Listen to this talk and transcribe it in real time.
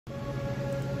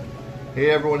Hey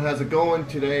everyone, how's it going?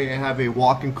 Today I have a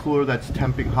walk-in cooler that's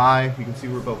temping high. You can see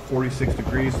we're about 46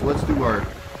 degrees. So let's do our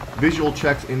visual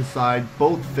checks inside.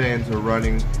 Both fans are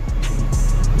running.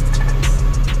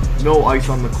 No ice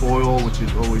on the coil, which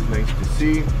is always nice to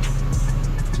see.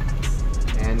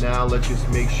 And now let's just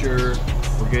make sure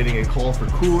we're getting a call for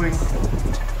cooling.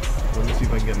 Let me see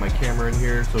if I can get my camera in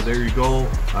here. So there you go.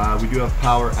 We do have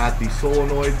power at the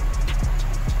solenoid.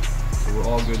 So we're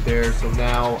all good there. So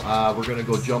now we're gonna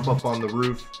go jump up on the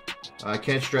roof. I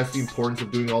can't stress the importance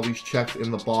of doing all these checks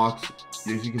in the box.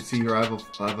 As you can see here, I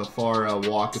have a far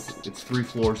walk. It's 3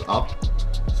 floors up.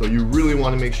 So you really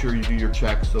want to make sure you do your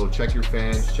checks. So check your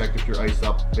fans, check if you're iced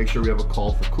up. Make sure we have a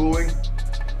call for cooling,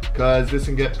 because this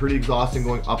can get pretty exhausting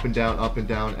going up and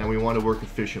down, and we want to work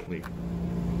efficiently.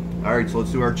 All right, so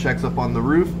let's do our checks up on the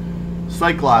roof.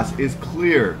 Sight glass is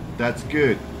clear. That's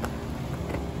good.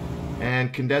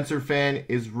 And condenser fan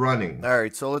is running. All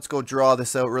right, so let's go draw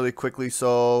this out really quickly.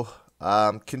 So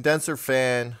condenser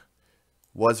fan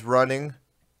was running.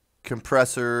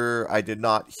 Compressor, I did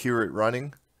not hear it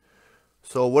running.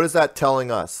 So what is that telling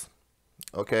us?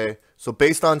 Okay, so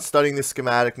based on studying this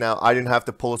schematic now, I didn't have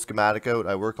to pull a schematic out.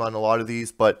 I work on a lot of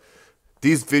these, but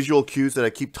these visual cues that I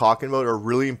keep talking about are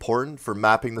really important for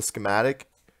mapping the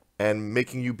schematic and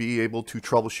making you be able to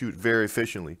troubleshoot very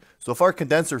efficiently. So if our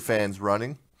condenser fan's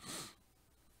running,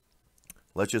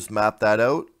 let's just map that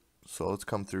out. So let's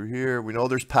come through here. We know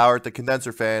there's power at the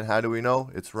condenser fan. How do we know?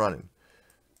 It's running.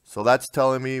 So that's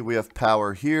telling me we have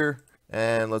power here.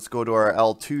 And let's go to our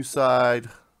L2 side.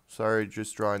 Sorry,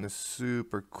 just drawing this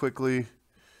super quickly.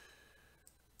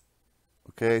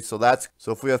 Okay, so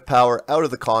if we have power out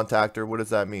of the contactor, what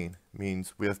does that mean? It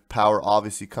means we have power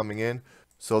obviously coming in.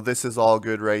 So this is all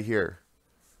good right here.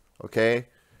 Okay,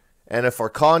 and if our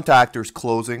contactor's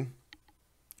closing,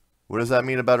 what does that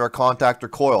mean about our contactor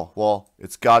coil? Well,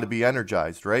 it's got to be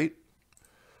energized, right?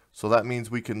 So that means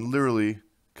we can literally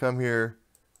come here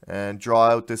and draw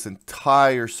out this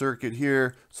entire circuit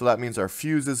here. So that means our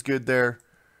fuse is good there.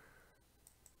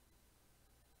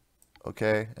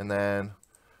 Okay, and then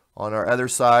on our other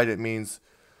side, it means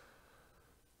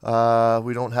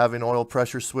we don't have an oil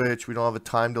pressure switch. We don't have a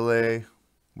time delay.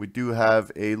 We do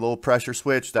have a low pressure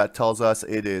switch that tells us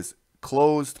it is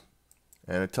closed.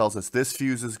 And it tells us this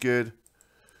fuse is good.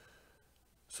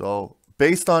 So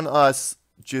based on us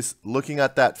just looking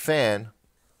at that fan,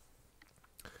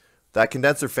 that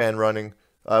condenser fan running,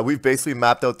 we've basically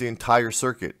mapped out the entire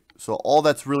circuit. So all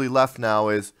that's really left now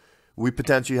is we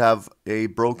potentially have a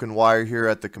broken wire here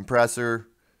at the compressor.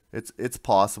 It's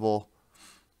possible.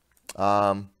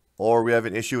 Or we have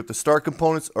an issue with the start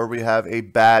components, or we have a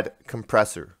bad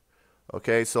compressor.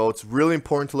 Okay, so it's really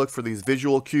important to look for these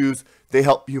visual cues. They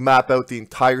help you map out the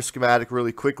entire schematic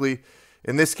really quickly.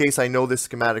 In this case, I know this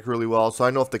schematic really well, so I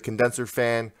know if the condenser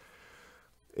fan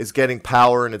is getting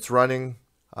power and it's running,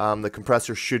 the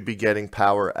compressor should be getting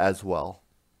power as well.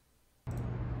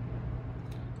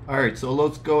 All right, so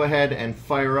let's go ahead and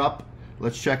fire up.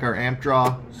 Let's check our amp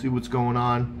draw, see what's going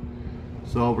on.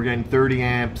 So we're getting 30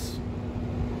 amps.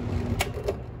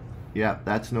 Yeah,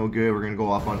 that's no good. We're going to go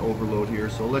off on overload here.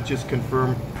 So let's just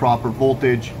confirm proper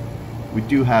voltage. We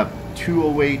do have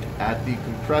 208 at the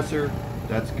compressor.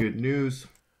 That's good news.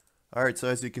 All right, so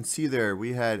as you can see there,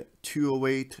 we had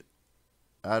 208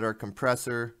 at our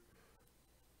compressor.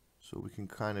 So we can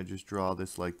kind of just draw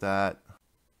this like that.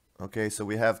 Okay, so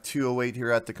we have 208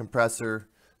 here at the compressor.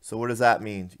 So what does that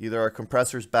mean? Either our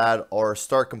compressor's bad or our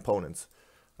start components.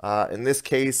 In this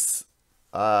case,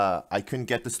 I couldn't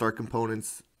get the start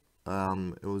components.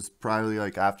 It was probably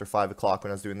like after 5 o'clock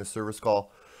when I was doing the service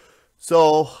call.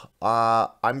 So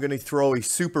I'm going to throw a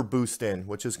superboost in,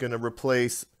 which is going to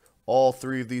replace all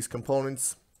 3 of these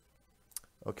components.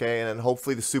 Okay, and then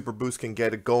hopefully the superboost can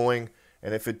get it going.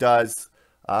 And if it does,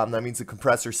 that means the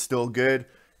compressor's still good.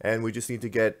 And we just need to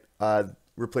get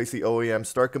replace the OEM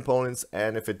start components.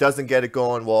 And if it doesn't get it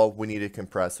going, well, we need a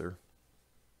compressor.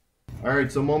 All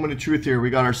right, so moment of truth here. We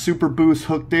got our superboost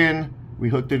hooked in. We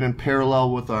hooked it in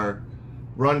parallel with our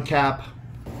run cap.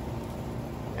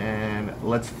 And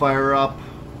let's fire up.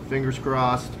 Fingers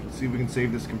crossed. Let's see if we can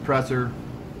save this compressor.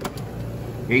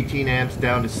 18 amps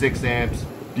down to 6 amps.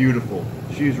 Beautiful.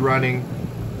 She's running.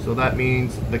 So that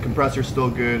means the compressor's still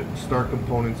good. Start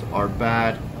components are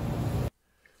bad.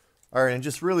 All right, and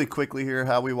just really quickly here,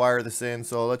 how we wire this in.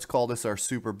 So let's call this our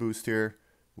superboost here.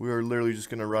 We are literally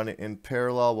just going to run it in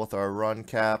parallel with our run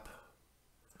cap.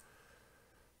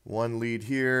 One lead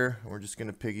here. We're just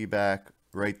going to piggyback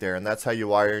right there. And that's how you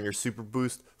wire in your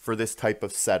superboost for this type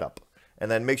of setup.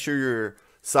 And then make sure your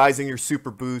sizing your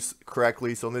superboost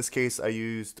correctly. So in this case, I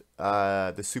used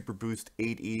the superboost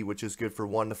 8E, which is good for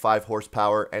 1 to 5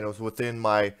 horsepower, and it was within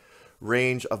my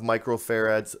range of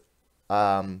microfarads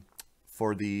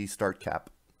for the start cap.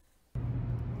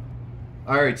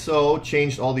 Alright, so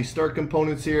changed all these start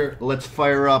components here. Let's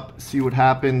fire up, see what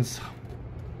happens.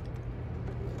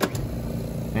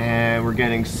 And we're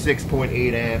getting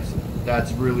 6.8 amps.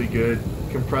 That's really good.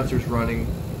 Compressor's running.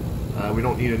 We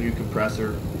don't need a new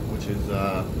compressor, which is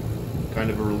kind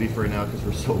of a relief right now because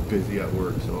we're so busy at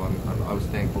work. So I was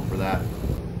thankful for that.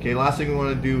 Okay, last thing we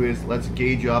want to do is let's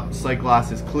gauge up. Sight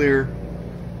glass is clear,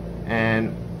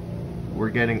 and we're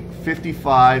getting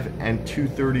 55 and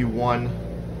 231.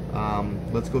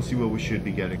 Let's go see what we should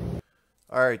be getting.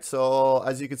 Alright, so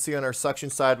as you can see on our suction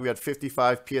side, we had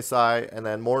 55 psi, and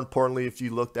then more importantly, if you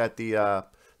looked at the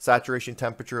saturation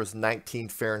temperature, it was 19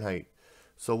 Fahrenheit.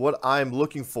 So what I'm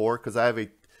looking for, because I have a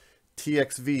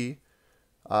TXV,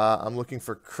 I'm looking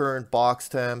for current box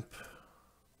temp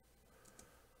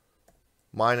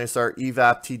minus our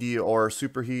evap TD or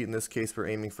superheat. In this case, we're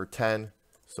aiming for 10.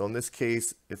 So in this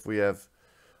case, if we have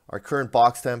our current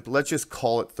box temp, let's just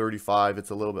call it 35. It's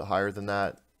a little bit higher than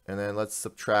that. And then let's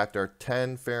subtract our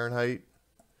 10 Fahrenheit.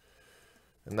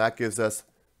 And that gives us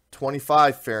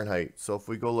 25 Fahrenheit. So if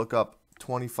we go look up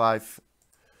 25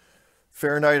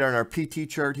 Fahrenheit on our PT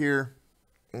chart here,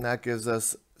 and that gives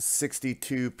us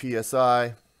 62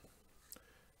 psi.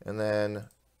 And then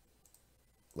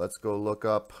let's go look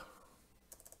up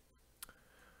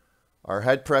our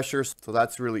head pressure. So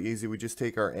that's really easy. We just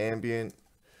take our ambient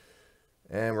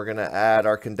and we're going to add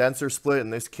our condenser split. In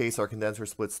this case, our condenser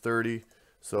split's 30.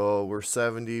 So we're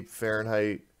 70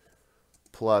 Fahrenheit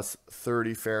plus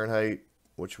 30 Fahrenheit,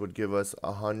 which would give us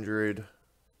 100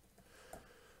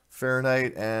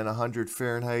 Fahrenheit, and 100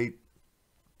 Fahrenheit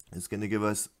is going to give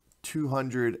us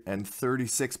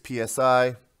 236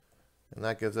 psi, and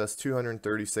that gives us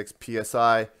 236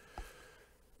 psi.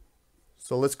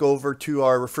 So let's go over to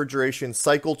our refrigeration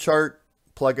cycle chart,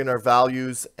 plug in our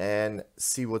values, and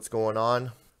see what's going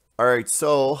on. All right,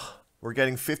 so we're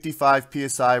getting 55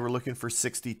 psi. We're looking for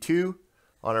 62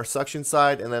 on our suction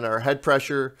side, and then our head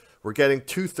pressure, we're getting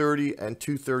 230 and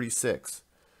 236.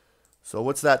 So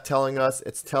what's that telling us?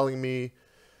 It's telling me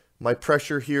my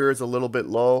pressure here is a little bit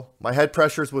low. My head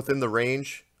pressure is within the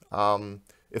range.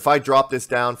 If I drop this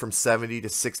down from 70 to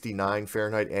 69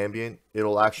 Fahrenheit ambient,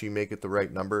 it'll actually make it the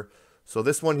right number. So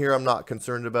this one here I'm not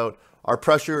concerned about. Our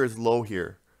pressure is low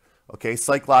here. Okay,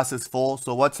 sight glass is full.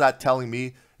 So what's that telling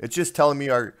me? It's just telling me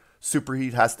our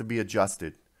superheat has to be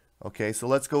adjusted. Okay, so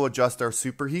let's go adjust our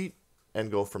superheat and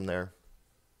go from there.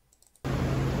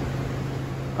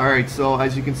 Alright, so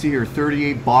as you can see here,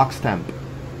 38 box temp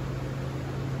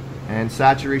and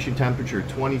saturation temperature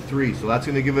 23. So that's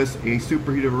going to give us a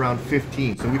superheat of around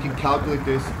 15. So we can calculate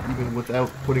this even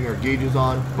without putting our gauges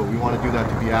on, but we want to do that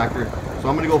to be accurate. So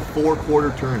I'm going to go 4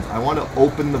 quarter turns. I want to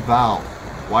open the valve.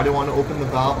 Why do I want to open the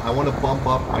valve? I want to bump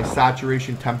up my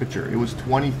saturation temperature. It was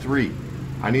 23.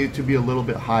 I need it to be a little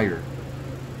bit higher.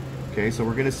 Okay, so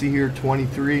we're going to see here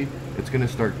 23. It's going to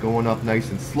start going up nice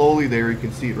and slowly. There you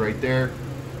can see it right there.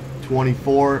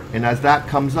 24, and as that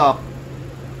comes up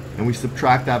and we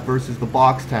subtract that versus the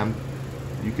box temp,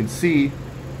 you can see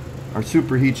our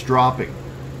superheat's dropping.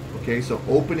 Okay, so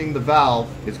opening the valve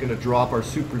is going to drop our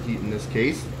superheat in this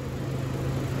case,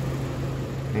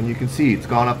 and you can see it's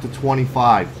gone up to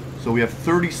 25. So we have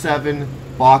 37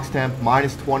 box temp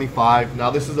minus 25. Now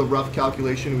this is a rough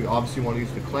calculation. We obviously want to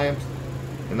use the clamps,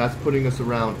 and that's putting us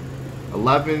around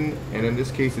 11, and in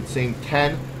this case it's saying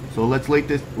 10. So let's let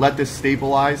this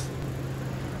stabilize.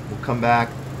 We'll come back,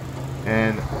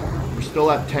 and we're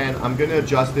still at 10. I'm going to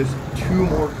adjust this 2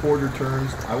 more quarter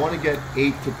turns. I want to get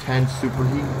 8 to 10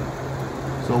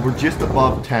 superheat. So we're just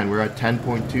above 10. We're at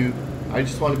 10.2. I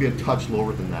just want to be a touch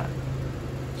lower than that.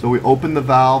 So we open the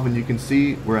valve, and you can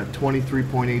see we're at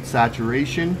 23.8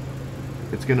 saturation.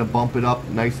 It's going to bump it up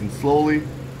nice and slowly.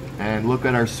 And look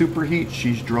at our superheat.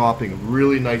 She's dropping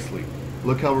really nicely.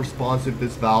 Look how responsive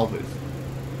this valve is.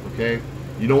 Okay,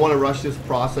 you don't want to rush this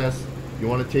process. You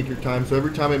want to take your time. So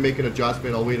every time I make an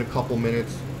adjustment, I'll wait a couple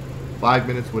minutes, 5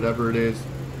 minutes, whatever it is.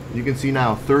 You can see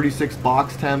now 36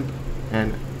 box temp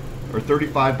or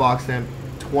 35 box temp,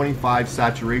 25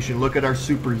 saturation. Look at our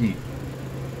superheat,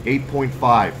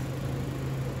 8.5.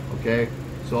 Okay,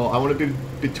 so I want to be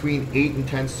between 8 and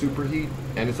 10 superheat,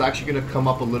 and it's actually going to come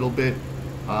up a little bit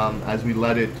as we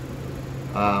let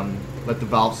the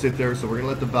valve sit there. So we're going to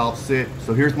let the valve sit.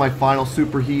 So here's my final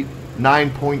superheat,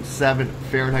 9.7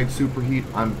 Fahrenheit superheat.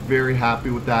 I'm very happy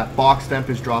with that. Box temp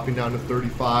is dropping down to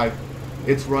 35.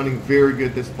 It's running very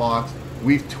good, this box.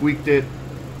 We've tweaked it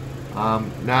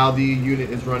Now the unit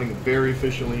is running very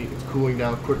efficiently. It's cooling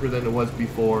down quicker than it was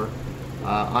before.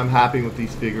 I'm happy with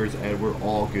these figures, and we're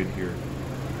all good here.